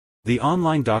The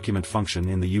online document function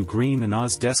in the UGREEN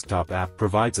NAS desktop app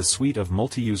provides a suite of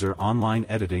multi-user online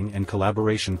editing and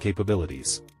collaboration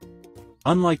capabilities.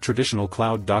 Unlike traditional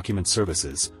cloud document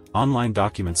services, online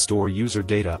documents store user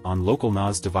data on local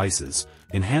NAS devices,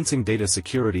 enhancing data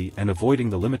security and avoiding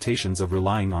the limitations of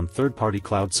relying on third-party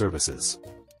cloud services.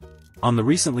 On the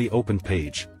recently opened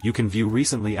page, you can view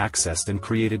recently accessed and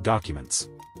created documents.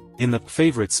 In the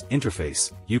Favorites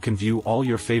interface, you can view all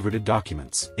your favorited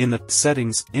documents. In the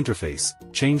Settings interface,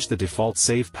 change the default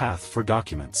save path for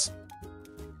documents.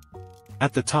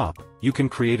 At the top, you can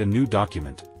create a new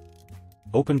document.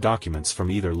 Open documents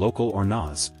from either local or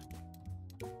NAS,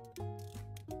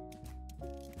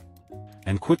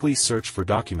 and quickly search for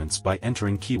documents by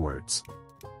entering keywords.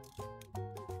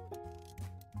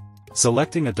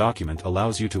 Selecting a document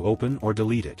allows you to open or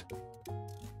delete it.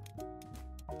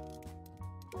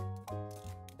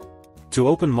 To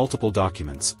open multiple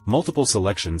documents, multiple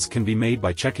selections can be made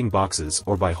by checking boxes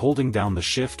or by holding down the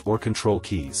Shift or Control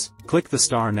keys. Click the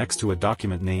star next to a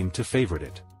document name to favorite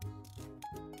it.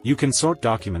 You can sort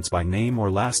documents by name or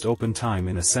last open time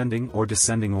in ascending or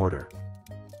descending order.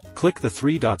 Click the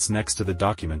three dots next to the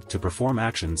document to perform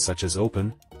actions such as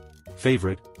open,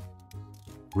 favorite,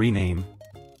 rename,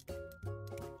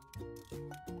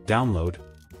 download,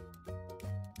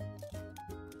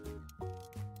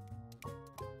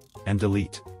 and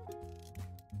delete.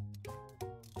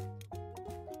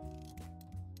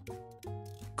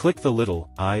 Click the little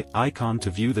 "i" icon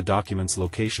to view the document's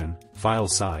location, file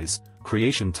size,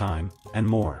 creation time, and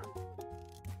more.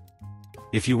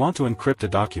 If you want to encrypt a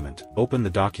document, open the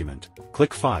document,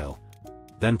 click File,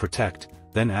 then Protect,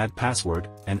 then Add Password,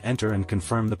 and enter and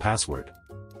confirm the password.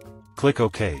 Click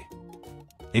OK.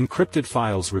 Encrypted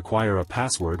files require a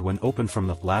password when opened from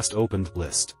the Last Opened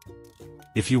list.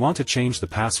 If you want to change the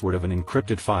password of an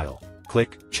encrypted file,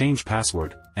 click Change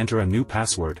Password, enter a new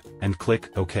password, and click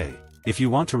OK. If you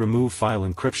want to remove file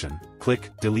encryption, click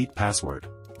Delete Password.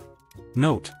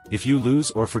 Note, if you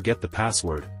lose or forget the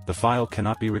password, the file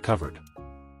cannot be recovered.